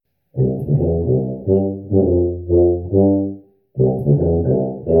Hello!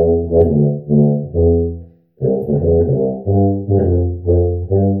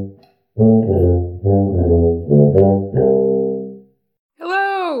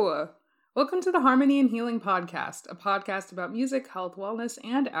 Welcome to the Harmony and Healing Podcast, a podcast about music, health, wellness,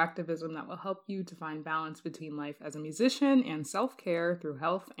 and activism that will help you to find balance between life as a musician and self-care through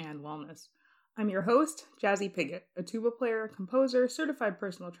health and wellness. I'm your host, Jazzy Piggott, a tuba player, composer, certified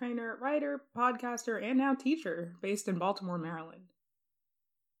personal trainer, writer, podcaster, and now teacher based in Baltimore, Maryland.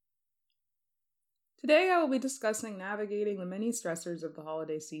 Today I will be discussing navigating the many stressors of the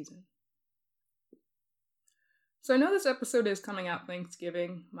holiday season. So I know this episode is coming out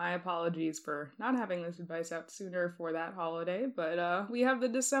Thanksgiving. My apologies for not having this advice out sooner for that holiday, but we have the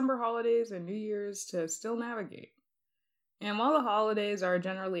December holidays and New Year's to still navigate. And while the holidays are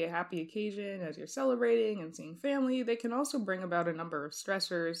generally a happy occasion as you're celebrating and seeing family, they can also bring about a number of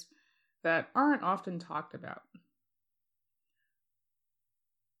stressors that aren't often talked about.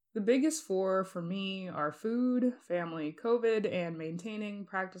 The biggest four for me are food, family, COVID, and maintaining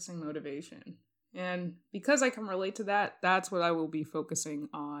practicing motivation. And because I can relate to that, that's what I will be focusing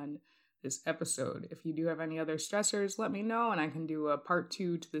on this episode. If you do have any other stressors, let me know and I can do a part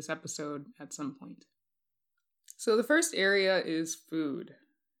 2 to this episode at some point. So the first area is food.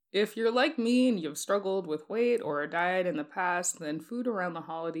 If you're like me and you've struggled with weight or a diet in the past, then food around the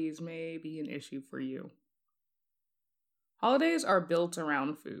holidays may be an issue for you. Holidays are built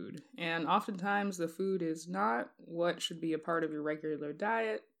around food, and oftentimes the food is not what should be a part of your regular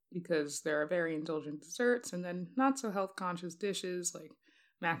diet, because there are very indulgent desserts and then not so health conscious dishes like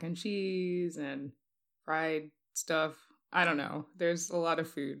mac and cheese and fried stuff. I don't know. There's a lot of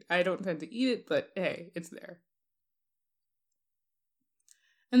food. I don't tend to eat it, but hey, it's there.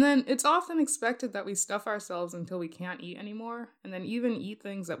 And then it's often expected that we stuff ourselves until we can't eat anymore, and then even eat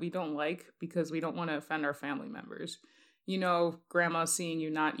things that we don't like because we don't want to offend our family members. You know, grandma seeing you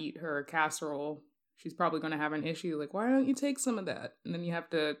not eat her casserole, she's probably going to have an issue like, why don't you take some of that? And then you have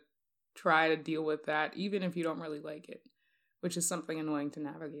to try to deal with that, even if you don't really like it, which is something annoying to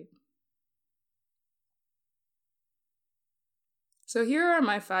navigate. So here are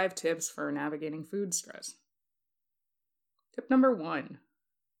my 5 tips for navigating food stress. Tip number 1.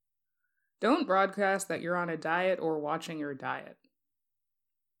 Don't broadcast that you're on a diet or watching your diet.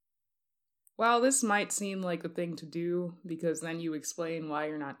 While this might seem like the thing to do, because then you explain why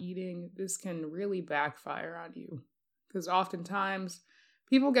you're not eating, this can really backfire on you. Because oftentimes,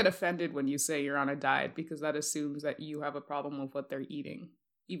 people get offended when you say you're on a diet because that assumes that you have a problem with what they're eating,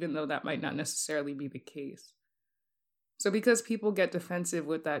 even though that might not necessarily be the case. So because people get defensive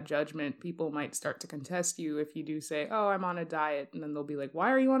with that judgment, people might start to contest you if you do say, oh, I'm on a diet, and then they'll be like,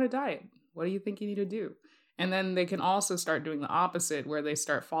 why are you on a diet? What do you think you need to do? And then they can also start doing the opposite, where they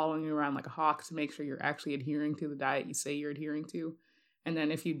start following you around like a hawk to make sure you're actually adhering to the diet you say you're adhering to. And then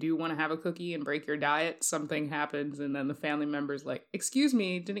if you do want to have a cookie and break your diet, something happens, and then the family member's like, excuse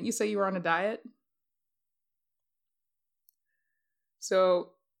me, didn't you say you were on a diet?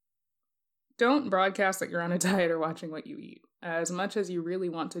 So don't broadcast that you're on a diet or watching what you eat. As much as you really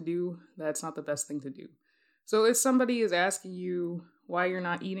want to do, that's not the best thing to do. So if somebody is asking you why you're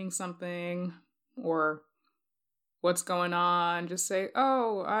not eating something or what's going on, just say,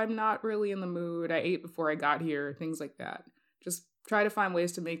 oh, I'm not really in the mood. I ate before I got here, things like that. Just try to find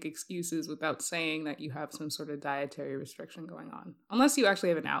ways to make excuses without saying that you have some sort of dietary restriction going on. Unless you actually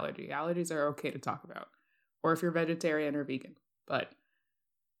have an allergy. Allergies are okay to talk about. Or if you're vegetarian or vegan. But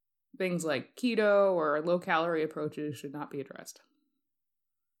things like keto or low-calorie approaches should not be addressed.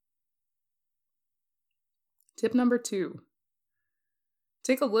 Tip number 2.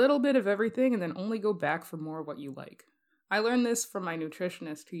 Take a little bit of everything and then only go back for more of what you like. I learned this from my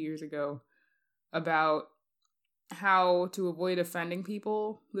nutritionist 2 years ago about how to avoid offending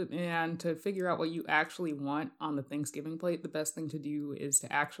people and to figure out what you actually want on the Thanksgiving plate. The best thing to do is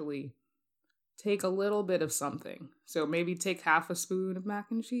to actually take a little bit of something. So maybe take half a spoon of mac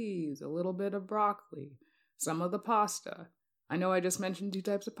and cheese, a little bit of broccoli, some of the pasta. I know I just mentioned 2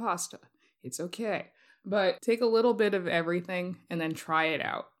 types of pasta. It's okay. But take a little bit of everything and then try it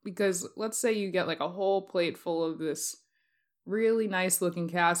out. Because let's say you get like a whole plate full of this really nice looking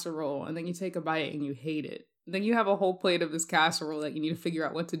casserole and then you take a bite and you hate it. Then you have a whole plate of this casserole that you need to figure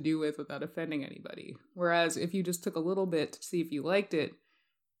out what to do with without offending anybody. Whereas if you just took a little bit to see if you liked it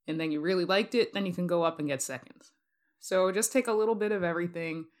and then you really liked it, then you can go up and get seconds. So just take a little bit of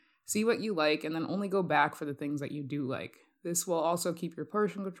everything, see what you like, and then only go back for the things that you do like. This will also keep your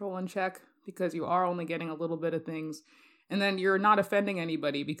portion control in check because you are only getting a little bit of things. And then you're not offending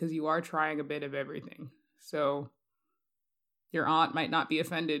anybody because you are trying a bit of everything. So Your aunt might not be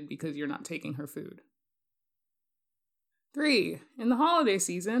offended because you're not taking her food. 3. In the holiday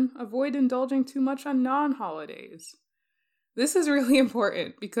season, avoid indulging too much on non-holidays. This is really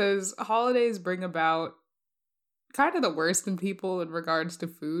important because holidays bring about kind of the worst in people in regards to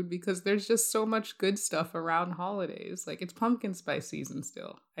food because there's just so much good stuff around holidays. Like, it's pumpkin spice season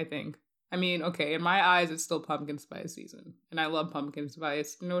still, I think. I mean, okay, in my eyes, it's still pumpkin spice season. And I love pumpkin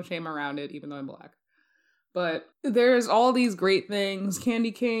spice. No shame around it, even though I'm Black. But there's all these great things.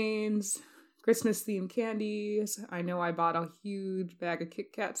 Candy canes, Christmas-themed candies. I know I bought a huge bag of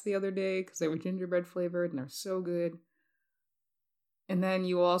Kit Kats the other day because they were gingerbread flavored and they're so good. And then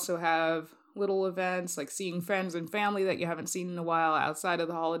you also have little events like seeing friends and family that you haven't seen in a while outside of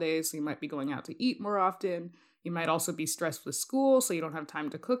the holidays. So you might be going out to eat more often. You might also be stressed with school, so you don't have time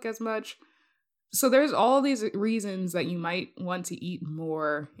to cook as much. So there's all these reasons that you might want to eat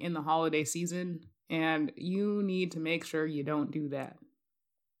more in the holiday season, and you need to make sure you don't do that.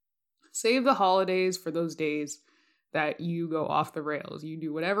 Save the holidays for those days that you go off the rails. You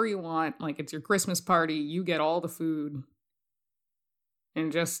do whatever you want, like it's your Christmas party, you get all the food,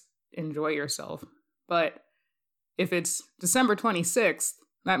 and just enjoy yourself. But if it's December 26th,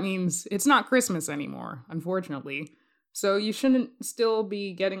 that means it's not Christmas anymore, unfortunately. So you shouldn't still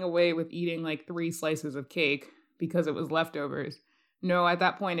be getting away with eating like 3 slices of cake because it was leftovers. No, at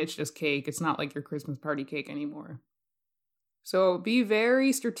that point, it's just cake. It's not like your Christmas party cake anymore. So be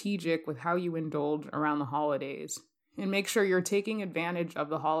very strategic with how you indulge around the holidays and make sure you're taking advantage of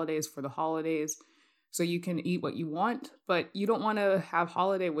the holidays for the holidays so you can eat what you want, but you don't want to have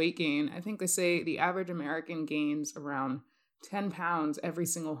holiday weight gain. I think they say the average American gains around 10 pounds every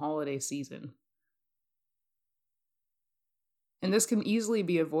single holiday season. And this can easily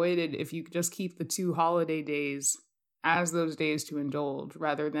be avoided if you just keep the 2 holiday days as those days to indulge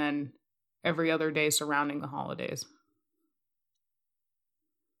rather than every other day surrounding the holidays.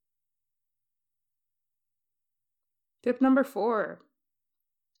 Tip number 4.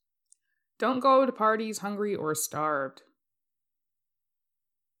 Don't go to parties hungry or starved.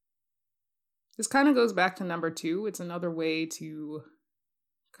 This kind of goes back to number 2. It's another way to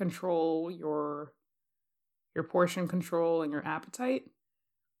control your portion control and your appetite.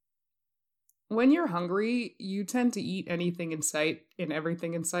 When you're hungry, you tend to eat anything in sight and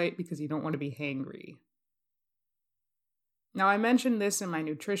everything in sight because you don't want to be hangry. Now, I mentioned this in my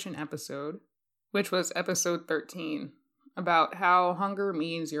nutrition episode, which was episode 13, about how hunger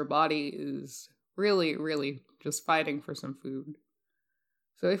means your body is really, really just fighting for some food.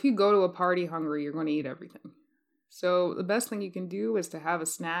 So if you go to a party hungry, you're going to eat everything. So the best thing you can do is to have a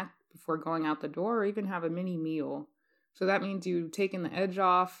snack before going out the door or even have a mini meal. So that means you've taken the edge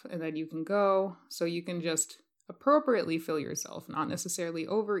off and then you can go so you can just appropriately fill yourself, not necessarily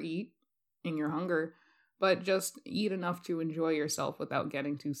overeat in your hunger, but just eat enough to enjoy yourself without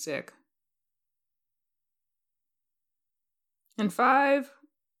getting too sick. And 5,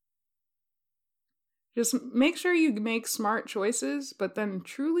 just make sure you make smart choices, but then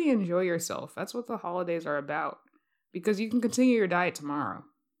truly enjoy yourself. That's what the holidays are about, because you can continue your diet tomorrow.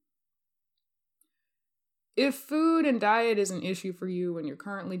 If food and diet is an issue for you when you're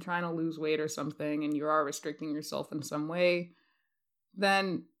currently trying to lose weight or something and you are restricting yourself in some way,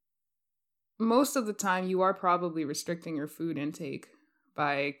 then most of the time you are probably restricting your food intake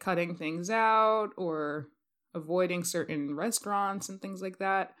by cutting things out or avoiding certain restaurants and things like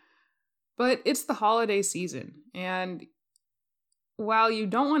that. But it's the holiday season, and while you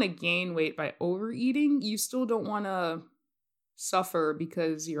don't want to gain weight by overeating, you still don't want to suffer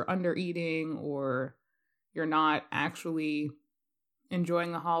because you're undereating or you're not actually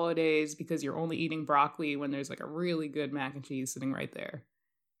enjoying the holidays because you're only eating broccoli when there's like a really good mac and cheese sitting right there.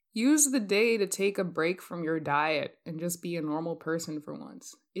 Use the day to take a break from your diet and just be a normal person for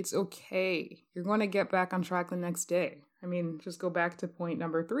once. It's okay. You're going to get back on track the next day. I mean, just go back to point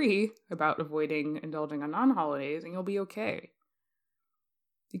number 3 about avoiding indulging on non-holidays and you'll be okay.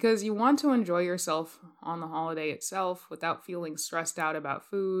 Because you want to enjoy yourself on the holiday itself without feeling stressed out about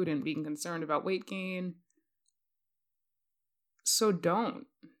food and being concerned about weight gain. So don't.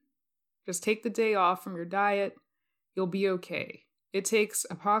 Just take the day off from your diet. You'll be okay. It takes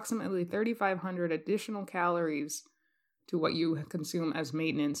approximately 3,500 additional calories to what you consume as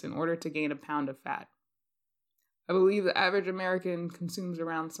maintenance in order to gain a pound of fat. I believe the average American consumes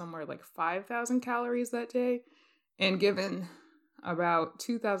around somewhere like 5,000 calories that day. And given about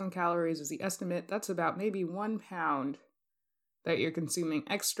 2,000 calories is the estimate, that's about maybe 1 pound that you're consuming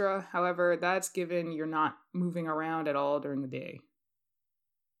extra. However, that's given you're not moving around at all during the day.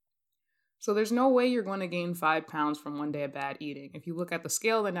 So there's no way you're going to gain 5 pounds from one day of bad eating. If you look at the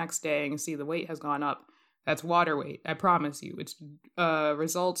scale the next day and see the weight has gone up, That's water weight. I promise you. It's a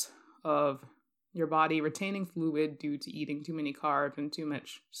result of your body retaining fluid due to eating too many carbs and too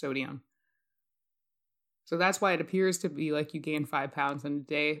much sodium. So that's why it appears to be like you gain 5 pounds in a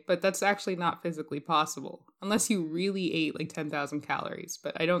day, but that's actually not physically possible unless you really ate like 10,000 calories.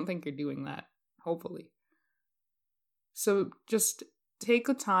 But I don't think you're doing that, hopefully. So just take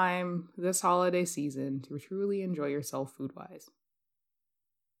the time this holiday season to truly enjoy yourself food-wise.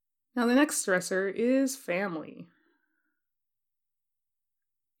 Now, the next stressor is family.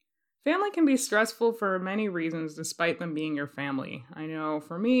 Family can be stressful for many reasons despite them being your family. I know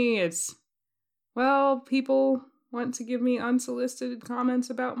for me, it's, well, people want to give me unsolicited comments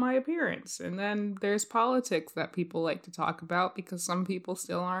about my appearance. And then there's politics that people like to talk about because some people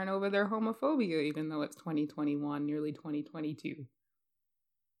still aren't over their homophobia, even though it's 2021, nearly 2022.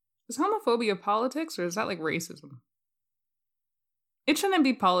 Is homophobia politics or is that like racism? It shouldn't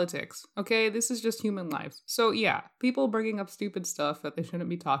be politics, okay? This is just human lives. So yeah, people bringing up stupid stuff that they shouldn't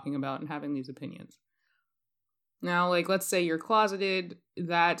be talking about and having these opinions. Now, like, let's say you're closeted,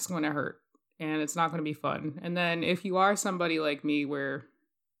 that's going to hurt. And it's not going to be fun. And then if you are somebody like me where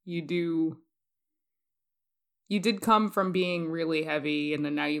you did come from being really heavy and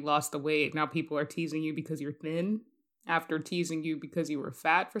then now you lost the weight, now people are teasing you because you're thin after teasing you because you were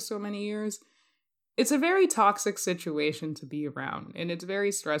fat for so many years. It's a very toxic situation to be around, and it's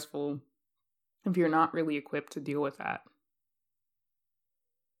very stressful if you're not really equipped to deal with that.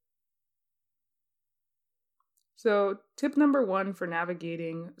 So, tip number 1 for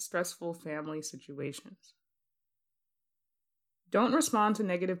navigating stressful family situations. Don't respond to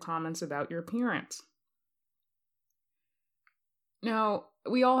negative comments about your appearance. Now,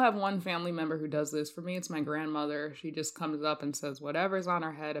 we all have one family member who does this. For me, it's my grandmother. She just comes up and says whatever's on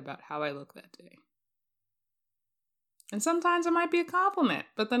her head about how I look that day. And sometimes it might be a compliment,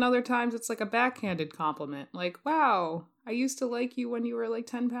 but then other times it's like a backhanded compliment. Like, wow, I used to like you when you were like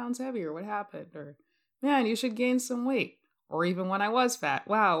 10 pounds heavier. What happened? Or, man, you should gain some weight. Or even when I was fat.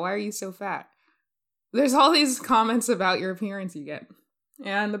 Wow, why are you so fat? There's all these comments about your appearance you get.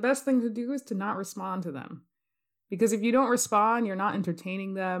 And the best thing to do is to not respond to them. Because if you don't respond, you're not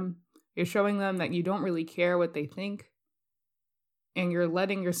entertaining them. You're showing them that you don't really care what they think. And you're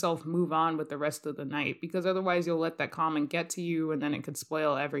letting yourself move on with the rest of the night. Because otherwise you'll let that comment get to you and then it could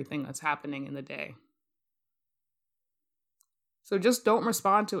spoil everything that's happening in the day. So just don't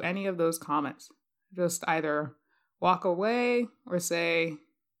respond to any of those comments. Just either walk away or say,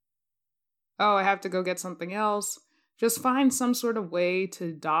 oh, I have to go get something else. Just find some sort of way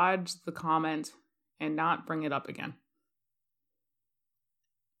to dodge the comment and not bring it up again.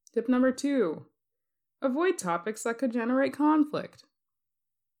 Tip number 2, avoid topics that could generate conflict.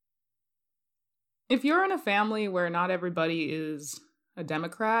 If you're in a family where not everybody is a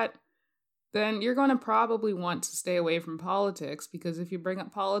Democrat, then you're going to probably want to stay away from politics because if you bring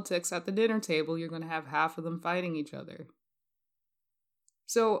up politics at the dinner table, you're going to have half of them fighting each other.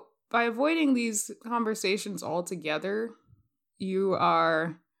 So by avoiding these conversations altogether, you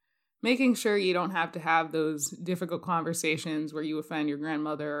are making sure you don't have to have those difficult conversations where you offend your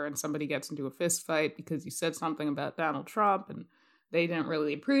grandmother and somebody gets into a fist fight because you said something about Donald Trump and they didn't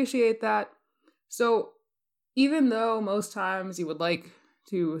really appreciate that. So even though most times you would like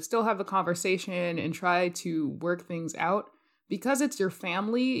to still have the conversation and try to work things out, because it's your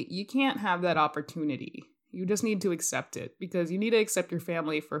family, you can't have that opportunity. You just need to accept it because you need to accept your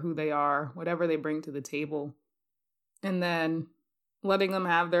family for who they are, whatever they bring to the table. And then letting them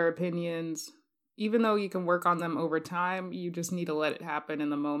have their opinions, even though you can work on them over time, you just need to let it happen in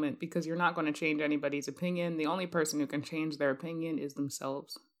the moment because you're not going to change anybody's opinion. The only person who can change their opinion is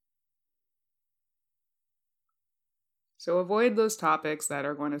themselves. So avoid those topics that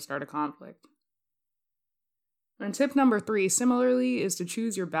are going to start a conflict. And tip number 3, similarly, is to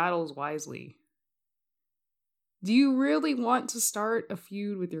choose your battles wisely. Do you really want to start a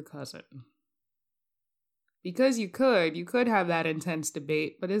feud with your cousin? Because you could have that intense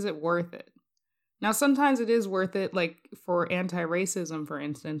debate, but is it worth it? Now, sometimes it is worth it, like for anti-racism, for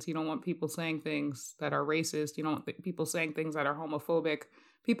instance. You don't want people saying things that are racist. You don't want people saying things that are homophobic.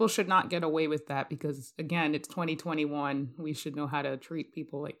 People should not get away with that because, again, it's 2021. We should know how to treat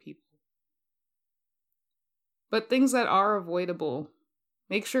people like people. But things that are avoidable,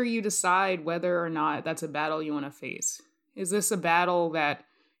 make sure you decide whether or not that's a battle you want to face. Is this a battle that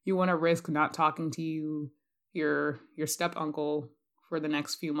you want to risk not talking to your step-uncle for the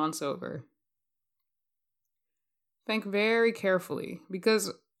next few months over? Think very carefully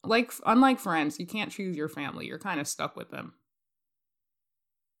because unlike friends, you can't choose your family. You're kind of stuck with them.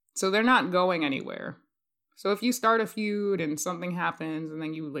 So they're not going anywhere. So if you start a feud and something happens and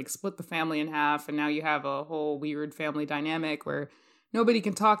then you like split the family in half and now you have a whole weird family dynamic where nobody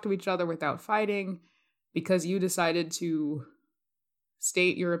can talk to each other without fighting because you decided to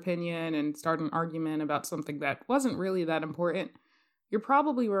state your opinion and start an argument about something that wasn't really that important, you're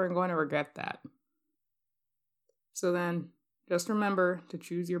probably going to regret that. So then, just remember to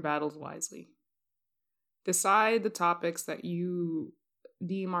choose your battles wisely. Decide the topics that you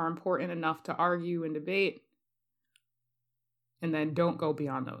deem are important enough to argue and debate, and then don't go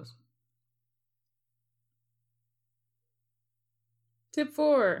beyond those. Tip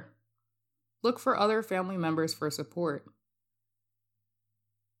 4. Look for other family members for support.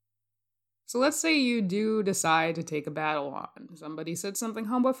 So let's say you do decide to take a battle on. Somebody said something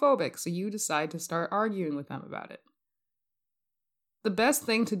homophobic, so you decide to start arguing with them about it. The best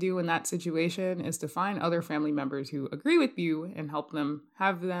thing to do in that situation is to find other family members who agree with you and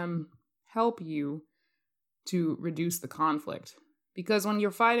have them help you to reduce the conflict. Because when you're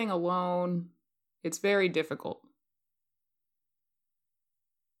fighting alone, it's very difficult.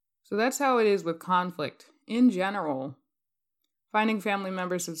 So that's how it is with conflict. In general, finding family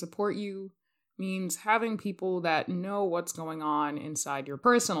members to support you means having people that know what's going on inside your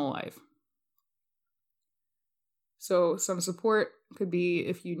personal life. So some support could be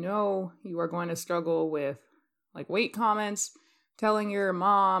if you know you are going to struggle with like weight comments, telling your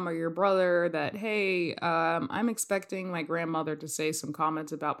mom or your brother that, hey, I'm expecting my grandmother to say some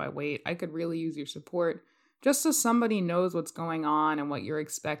comments about my weight. I could really use your support. Just so somebody knows what's going on and what you're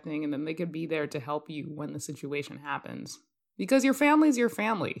expecting, and then they could be there to help you when the situation happens. Because your family's your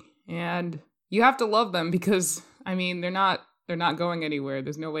family, and you have to love them because, I mean, they're not going anywhere.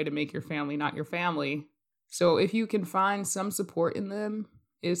 There's no way to make your family not your family. So if you can find some support in them,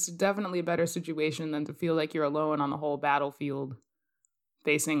 it's definitely a better situation than to feel like you're alone on the whole battlefield,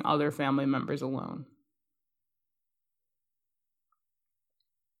 facing other family members alone.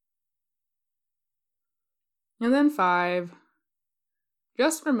 And then 5,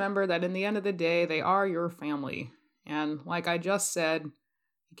 just remember that in the end of the day, they are your family. And like I just said,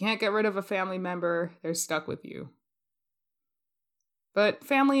 you can't get rid of a family member, they're stuck with you. But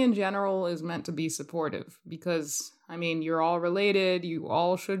family in general is meant to be supportive because, I mean, you're all related, you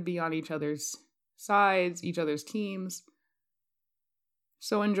all should be on each other's sides, each other's teams.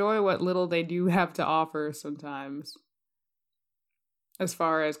 So enjoy what little they do have to offer sometimes, as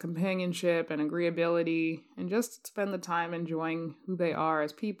far as companionship and agreeability, and just spend the time enjoying who they are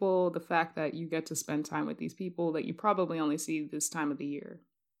as people, the fact that you get to spend time with these people that you probably only see this time of the year.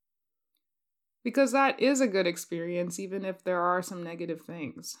 Because that is a good experience, even if there are some negative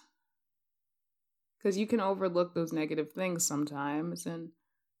things. Because you can overlook those negative things sometimes, and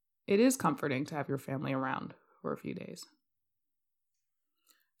it is comforting to have your family around for a few days.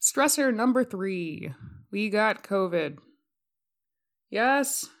 Stressor number 3, we got COVID.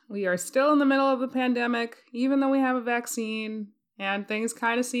 Yes, we are still in the middle of the pandemic, even though we have a vaccine, and things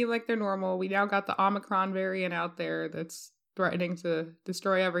kind of seem like they're normal. We now got the Omicron variant out there that's threatening to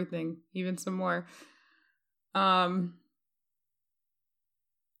destroy everything, even some more. Vaccines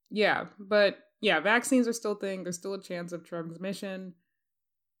are still a thing. There's still a chance of transmission.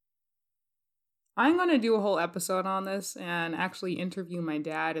 I'm going to do a whole episode on this and actually interview my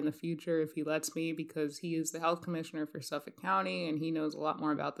dad in the future if he lets me, because he is the health commissioner for Suffolk County and he knows a lot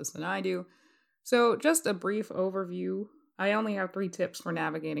more about this than I do. So just a brief overview. I only have 3 tips for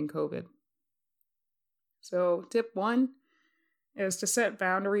navigating COVID. So tip 1 is to set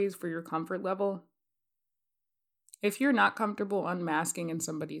boundaries for your comfort level. If you're not comfortable unmasking in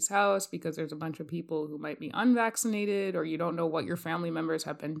somebody's house because there's a bunch of people who might be unvaccinated or you don't know what your family members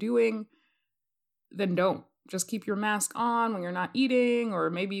have been doing, then don't. Just keep your mask on when you're not eating, or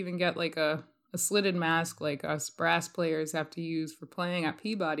maybe even get like a slitted mask like us brass players have to use for playing at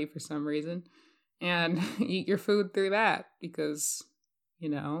Peabody for some reason, and eat your food through that because,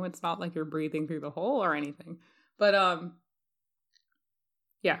 it's not like you're breathing through the hole or anything. But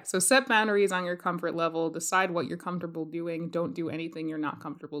so set boundaries on your comfort level. Decide what you're comfortable doing. Don't do anything you're not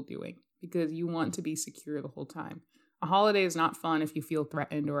comfortable doing because you want to be secure the whole time. A holiday is not fun if you feel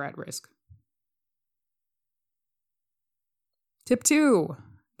threatened or at risk. Tip 2,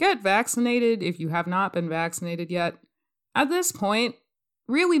 get vaccinated if you have not been vaccinated yet. At this point,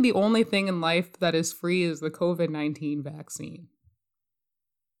 really the only thing in life that is free is the COVID-19 vaccine.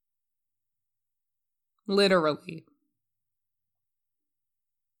 Literally.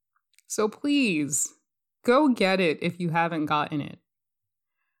 So please, go get it if you haven't gotten it.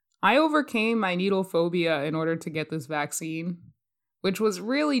 I overcame my needle phobia in order to get this vaccine, which was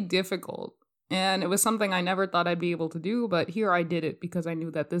really difficult. And it was something I never thought I'd be able to do, but here I did it because I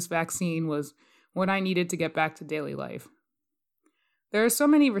knew that this vaccine was what I needed to get back to daily life. There are so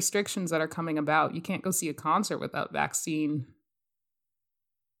many restrictions that are coming about. You can't go see a concert without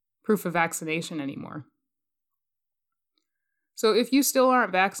proof of vaccination anymore. So if you still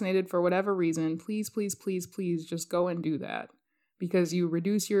aren't vaccinated for whatever reason, please, please, please, please just go and do that, because you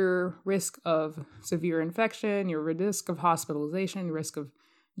reduce your risk of severe infection, your risk of hospitalization, your risk of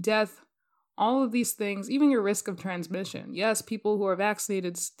death, all of these things, even your risk of transmission. Yes, people who are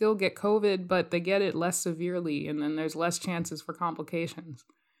vaccinated still get COVID, but they get it less severely, and then there's less chances for complications.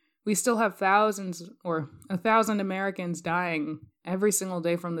 We still have 1,000 Americans dying every single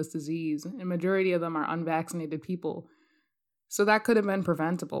day from this disease, and majority of them are unvaccinated people. So that could have been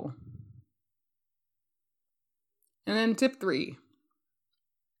preventable. And then tip 3.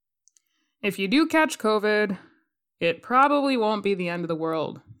 If you do catch COVID, it probably won't be the end of the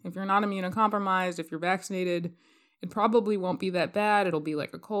world. If you're not immunocompromised, if you're vaccinated, it probably won't be that bad. It'll be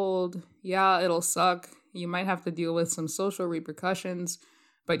like a cold. Yeah, it'll suck. You might have to deal with some social repercussions,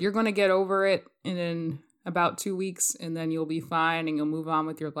 but you're going to get over it in about 2 weeks, and then you'll be fine and you'll move on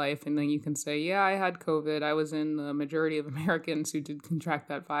with your life. And then you can say, yeah, I had COVID. I was in the majority of Americans who did contract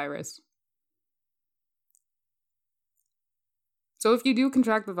that virus. So if you do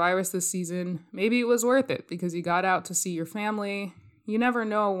contract the virus this season, maybe it was worth it because you got out to see your family. You never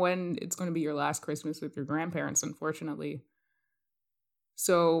know when it's going to be your last Christmas with your grandparents, unfortunately.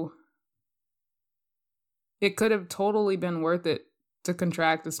 So it could have totally been worth it to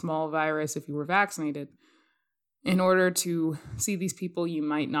contract a small virus if you were vaccinated in order to see these people you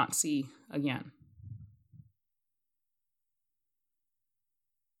might not see again.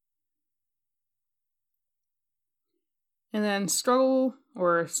 And then struggle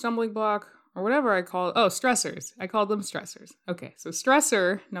or stumbling block or whatever I call it. Oh, stressors. I called them stressors. Okay, so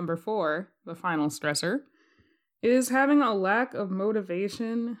stressor number 4, the final stressor, is having a lack of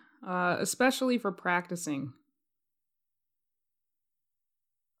motivation, especially for practicing.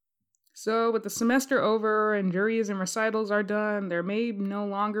 So with the semester over and juries and recitals are done, there may no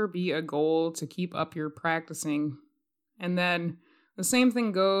longer be a goal to keep up your practicing. And then the same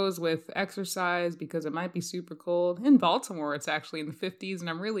thing goes with exercise because it might be super cold. In Baltimore, it's actually in the 50s, and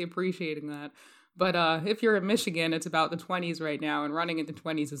I'm really appreciating that. But if you're in Michigan, it's about the 20s right now, and running in the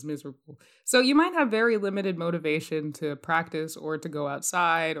 20s is miserable. So you might have very limited motivation to practice or to go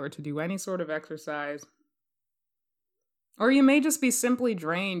outside or to do any sort of exercise. Or you may just be simply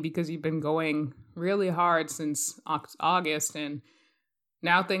drained because you've been going really hard since August, and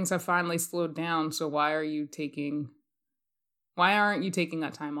now things have finally slowed down, so why aren't you taking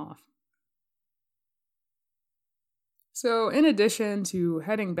that time off? So in addition to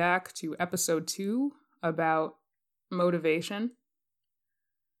heading back to episode 2 about motivation,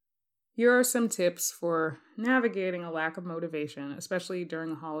 here are some tips for navigating a lack of motivation, especially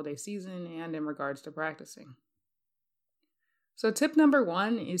during the holiday season and in regards to practicing. So tip number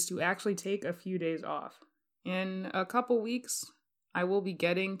 1 is to actually take a few days off. In a couple weeks, I will be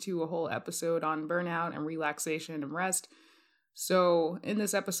getting to a whole episode on burnout and relaxation and rest. So in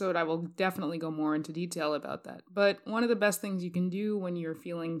this episode, I will definitely go more into detail about that. But one of the best things you can do when you're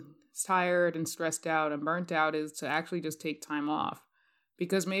feeling tired and stressed out and burnt out is to actually just take time off.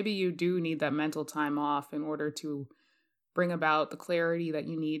 Because maybe you do need that mental time off in order to bring about the clarity that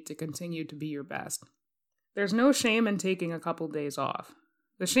you need to continue to be your best. There's no shame in taking a couple days off.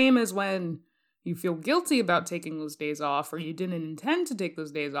 The shame is when you feel guilty about taking those days off, or you didn't intend to take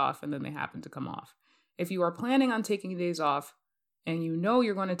those days off and then they happen to come off. If you are planning on taking days off, and you know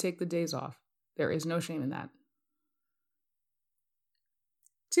you're going to take the days off, there is no shame in that.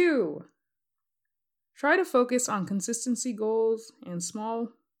 2, try to focus on consistency goals and small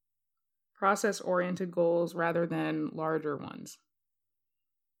process-oriented goals rather than larger ones.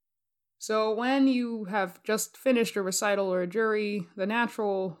 So when you have just finished a recital or a jury, the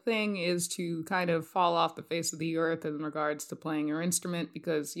natural thing is to kind of fall off the face of the earth in regards to playing your instrument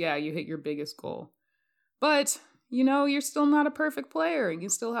because, yeah, you hit your biggest goal. But you're still not a perfect player and you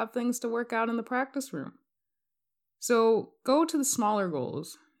still have things to work out in the practice room. So go to the smaller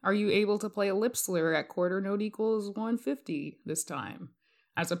goals. Are you able to play a lip slur at quarter note equals 150 this time,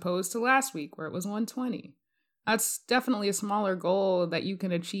 as opposed to last week where it was 120? That's definitely a smaller goal that you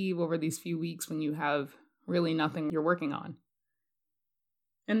can achieve over these few weeks when you have really nothing you're working on.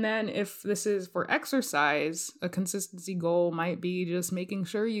 And then if this is for exercise, a consistency goal might be just making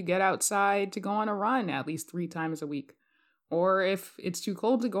sure you get outside to go on a run at least 3 times a week. Or if it's too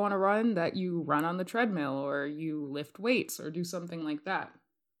cold to go on a run, that you run on the treadmill or you lift weights or do something like that.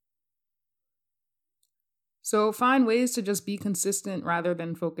 So find ways to just be consistent rather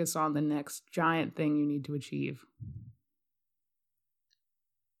than focus on the next giant thing you need to achieve.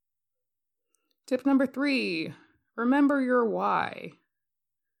 Tip number 3, remember your why.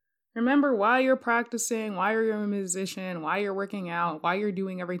 Remember why you're practicing, why you're a musician, why you're working out, why you're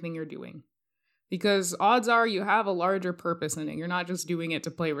doing everything you're doing. Because odds are you have a larger purpose in it. You're not just doing it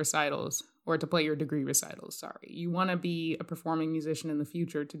to play recitals or to play your degree recitals, sorry. You want to be a performing musician in the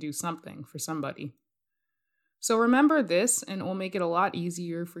future to do something for somebody. So remember this, and it will make it a lot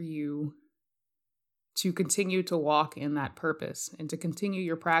easier for you to continue to walk in that purpose and to continue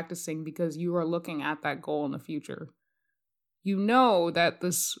your practicing because you are looking at that goal in the future. You know that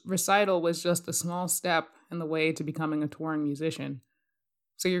this recital was just a small step in the way to becoming a touring musician.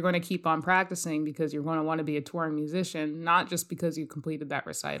 So you're going to keep on practicing because you're going to want to be a touring musician, not just because you completed that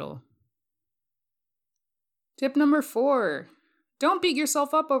recital. Tip number 4, don't beat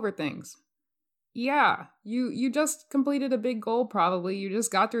yourself up over things. Yeah, you just completed a big goal probably. You just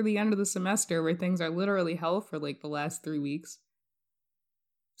got through the end of the semester where things are literally hell for like the last 3 weeks.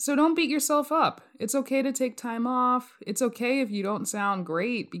 So don't beat yourself up. It's okay to take time off. It's okay if you don't sound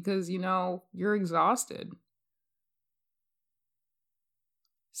great because, you're exhausted.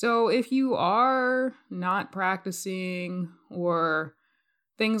 So if you are not practicing or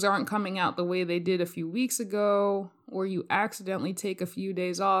things aren't coming out the way they did a few weeks ago, or you accidentally take a few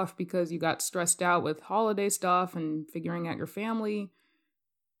days off because you got stressed out with holiday stuff and figuring out your family,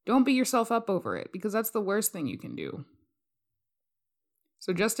 don't beat yourself up over it because that's the worst thing you can do.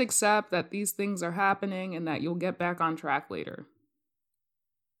 So just accept that these things are happening and that you'll get back on track later.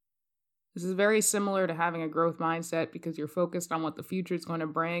 This is very similar to having a growth mindset because you're focused on what the future is going to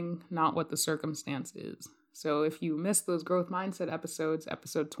bring, not what the circumstance is. So if you missed those growth mindset episodes,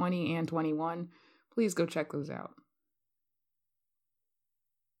 episode 20 and 21, please go check those out.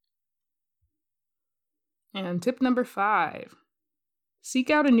 And tip number 5, seek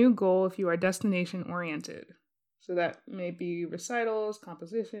out a new goal if you are destination oriented. So that may be recitals,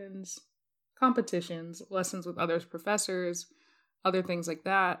 compositions, competitions, lessons with others professors, other things like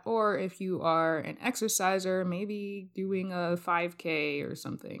that. Or if you are an exerciser, maybe doing a 5K or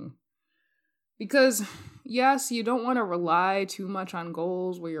something. Because yes, you don't want to rely too much on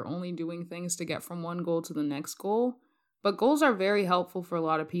goals where you're only doing things to get from one goal to the next goal. But goals are very helpful for a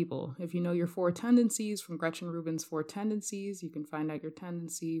lot of people. If you know your 4 tendencies from Gretchen Rubin's 4 tendencies, you can find out your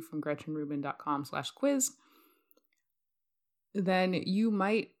tendency from gretchenrubin.com/quiz. Then you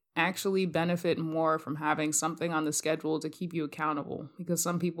might actually benefit more from having something on the schedule to keep you accountable, because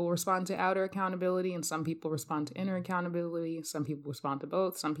some people respond to outer accountability and some people respond to inner accountability. Some people respond to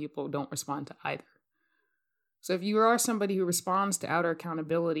both. Some people don't respond to either. So if you are somebody who responds to outer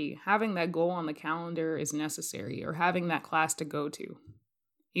accountability, having that goal on the calendar is necessary, or having that class to go to.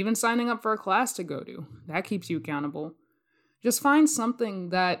 Even signing up for a class to go to, that keeps you accountable. Just find something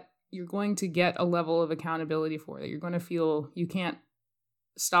that you're going to get a level of accountability for, that you're going to feel you can't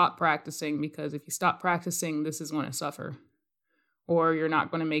stop practicing, because if you stop practicing, this is going to suffer. Or you're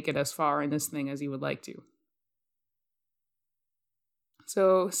not going to make it as far in this thing as you would like to.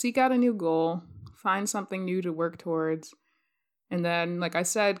 So seek out a new goal, find something new to work towards. And then, like I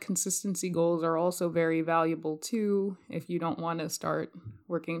said, consistency goals are also very valuable too, if you don't want to start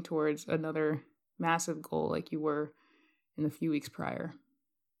working towards another massive goal like you were in the few weeks prior.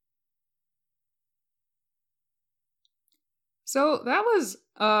 So that was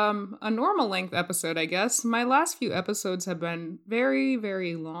a normal length episode, I guess. My last few episodes have been very,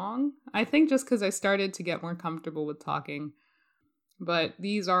 very long. I think just because I started to get more comfortable with talking. But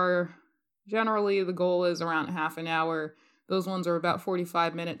these are generally, the goal is around half an hour. Those ones are about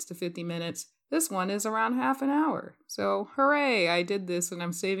 45 minutes to 50 minutes. This one is around half an hour. So hooray, I did this and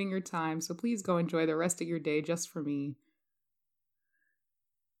I'm saving your time. So please go enjoy the rest of your day just for me.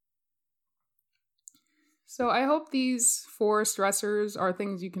 So I hope these 4 stressors are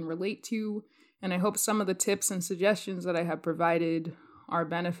things you can relate to, and I hope some of the tips and suggestions that I have provided are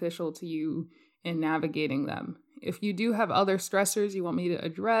beneficial to you in navigating them. If you do have other stressors you want me to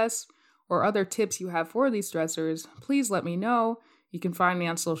address, or other tips you have for these stressors, please let me know. You can find me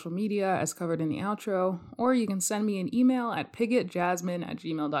on social media as covered in the outro, or you can send me an email at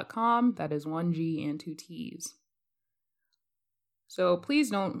pigotjasmine@gmail.com. That is 1 G and 2 T's. So please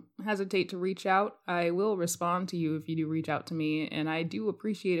don't hesitate to reach out. I will respond to you if you do reach out to me, and I do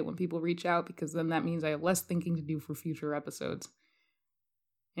appreciate it when people reach out, because then that means I have less thinking to do for future episodes.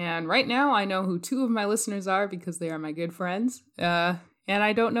 And right now I know who 2 of my listeners are because they are my good friends, and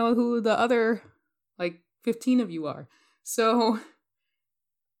I don't know who the other 15 of you are. So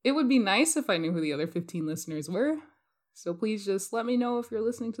it would be nice if I knew who the other 15 listeners were. So please just let me know if you're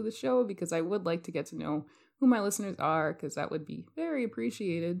listening to the show, because I would like to get to know who my listeners are, because that would be very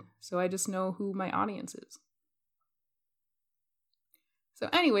appreciated. So I just know who my audience is. So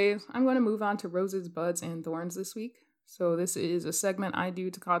anyways, I'm going to move on to roses, buds, and thorns this week. So this is a segment I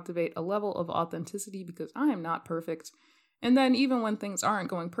do to cultivate a level of authenticity because I am not perfect. And then even when things aren't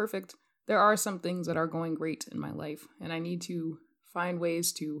going perfect, there are some things that are going great in my life, and I need to find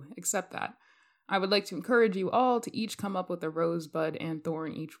ways to accept that. I would like to encourage you all to each come up with a rose, bud, and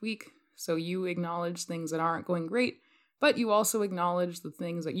thorn each week, so you acknowledge things that aren't going great, but you also acknowledge the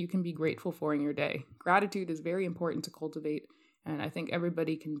things that you can be grateful for in your day. Gratitude is very important to cultivate, and I think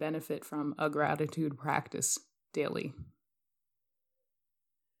everybody can benefit from a gratitude practice daily.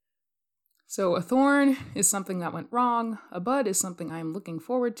 So a thorn is something that went wrong, a bud is something I am looking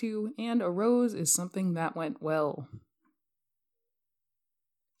forward to, and a rose is something that went well.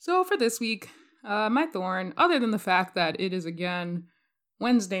 So for this week, my thorn, other than the fact that it is again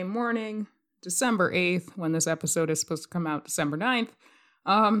Wednesday morning, December 8th, when this episode is supposed to come out December 9th,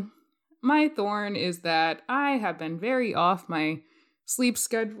 my thorn is that I have been very off my sleep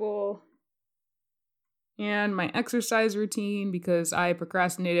schedule and my exercise routine because I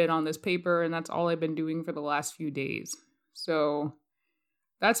procrastinated on this paper, and that's all I've been doing for the last few days. So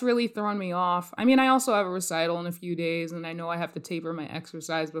that's really thrown me off. I mean, I also have a recital in a few days, and I know I have to taper my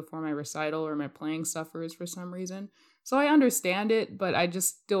exercise before my recital or my playing suffers for some reason. So I understand it, but I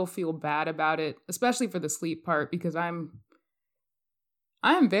just still feel bad about it, especially for the sleep part, because I'm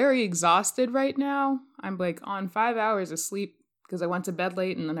very exhausted right now. I'm like on 5 hours of sleep because I went to bed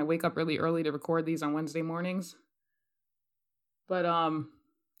late and then I wake up really early to record these on Wednesday mornings. But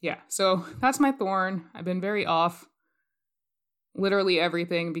yeah, so that's my thorn. I've been very off literally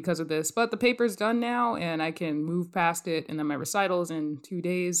everything because of this, but the paper's done now and I can move past it, and then my recital's in 2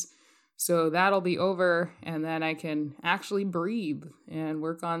 days. So that'll be over, and then I can actually breathe and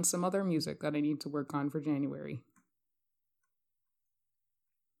work on some other music that I need to work on for January.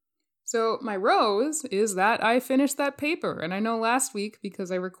 So my rose is that I finished that paper, and I know last week, because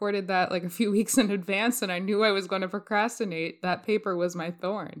I recorded that like a few weeks in advance and I knew I was going to procrastinate, that paper was my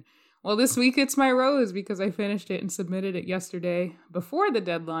thorn. Well, this week it's my rose because I finished it and submitted it yesterday before the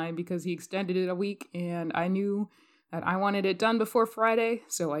deadline because he extended it a week, and I knew that I wanted it done before Friday,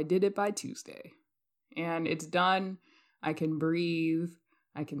 so I did it by Tuesday. And it's done. I can breathe.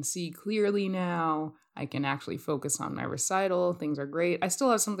 I can see clearly now. I can actually focus on my recital. Things are great. I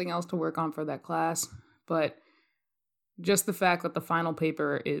still have something else to work on for that class, but just the fact that the final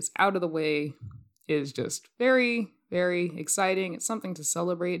paper is out of the way is just very, very exciting. It's something to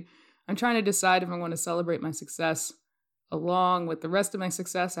celebrate. I'm trying to decide if I want to celebrate my success along with the rest of my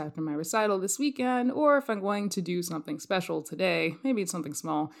success after my recital this weekend, or if I'm going to do something special today. Maybe it's something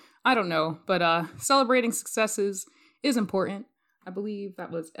small. I don't know, but celebrating successes is important. I believe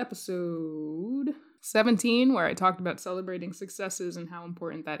that was episode 17, where I talked about celebrating successes and how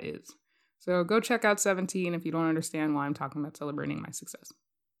important that is. So go check out 17 if you don't understand why I'm talking about celebrating my success.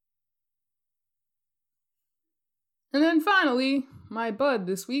 And then finally, my bud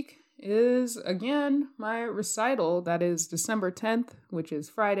this week is, again, my recital. That is December 10th, which is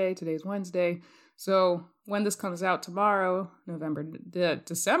Friday. Today's Wednesday. So when this comes out tomorrow, December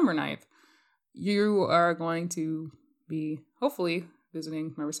 9th, you are going to be hopefully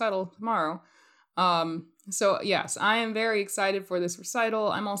visiting my recital tomorrow. So yes, I am very excited for this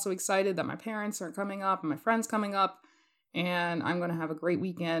recital. I'm also excited that my parents are coming up and my friends coming up, and I'm going to have a great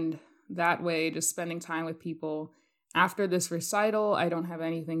weekend that way, just spending time with people. After this recital, I don't have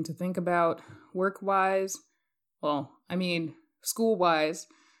anything to think about work-wise. Well, I mean, school-wise.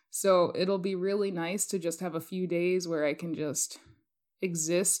 So it'll be really nice to just have a few days where I can just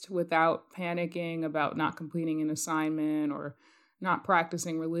exist without panicking about not completing an assignment or not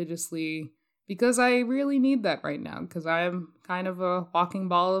practicing religiously, because I really need that right now, because I am kind of a walking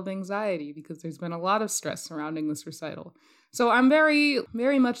ball of anxiety because there's been a lot of stress surrounding this recital. So I'm very,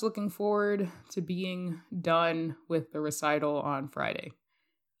 very much looking forward to being done with the recital on Friday.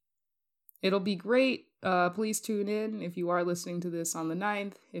 It'll be great. Please tune in if you are listening to this on the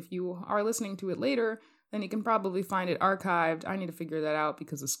 9th. If you are listening to it later, then you can probably find it archived. I need to figure that out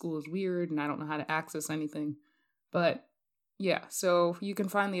because the school is weird and I don't know how to access anything. But yeah, so you can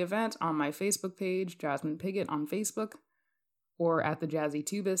find the event on my Facebook page, Jasmine Piggott on Facebook, or at the Jazzy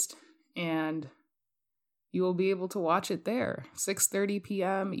Tubist, and you will be able to watch it there, 6:30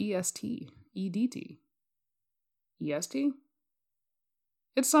 p.m. EST, EDT. EST?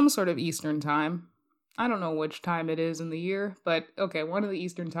 It's some sort of Eastern time. I don't know which time it is in the year, but okay, one of the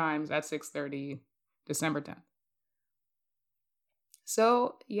Eastern times at 6:30, December 10th.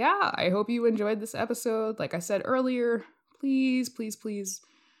 So, yeah, I hope you enjoyed this episode. Like I said earlier, please, please, please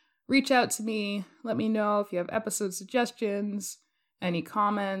reach out to me. Let me know if you have episode suggestions, any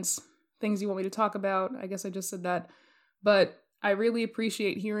comments, things you want me to talk about. I guess I just said that. But I really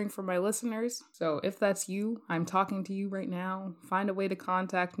appreciate hearing from my listeners. So if that's you, I'm talking to you right now. Find a way to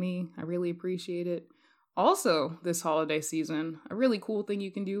contact me. I really appreciate it. Also, this holiday season, a really cool thing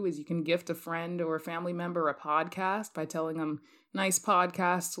you can do is you can gift a friend or a family member a podcast by telling them nice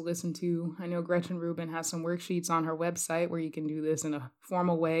podcasts to listen to. I know Gretchen Rubin has some worksheets on her website where you can do this in a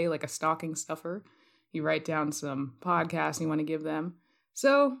formal way, like a stocking stuffer. You write down some podcasts you want to give them.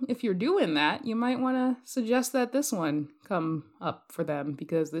 So if you're doing that, you might want to suggest that this one come up for them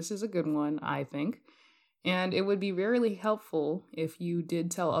because this is a good one, I think. And it would be really helpful if you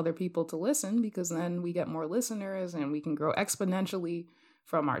did tell other people to listen, because then we get more listeners and we can grow exponentially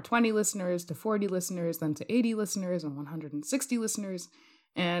from our 20 listeners to 40 listeners, then to 80 listeners and 160 listeners.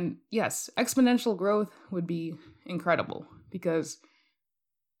 And yes, exponential growth would be incredible because,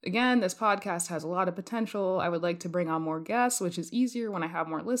 again, this podcast has a lot of potential. I would like to bring on more guests, which is easier when I have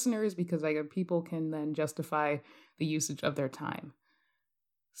more listeners because people can then justify the usage of their time.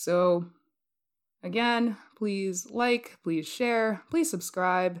 So, again, please like, please share, please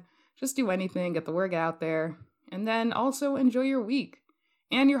subscribe. Just do anything, get the word out there. And then also enjoy your week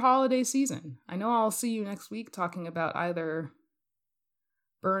and your holiday season. I know I'll see you next week talking about either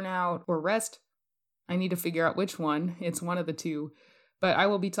burnout or rest. I need to figure out which one. It's one of the two. But I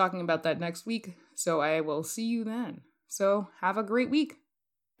will be talking about that next week, so I will see you then. So have a great week.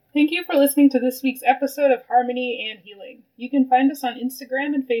 Thank you for listening to this week's episode of Harmony and Healing. You can find us on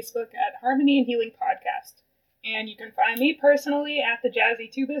Instagram and Facebook at Harmony and Healing Podcast. And you can find me personally at the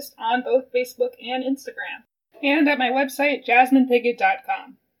Jazzy Tubist on both Facebook and Instagram. And at my website,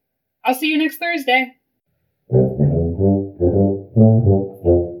 jasminepiggott.com. I'll see you next Thursday.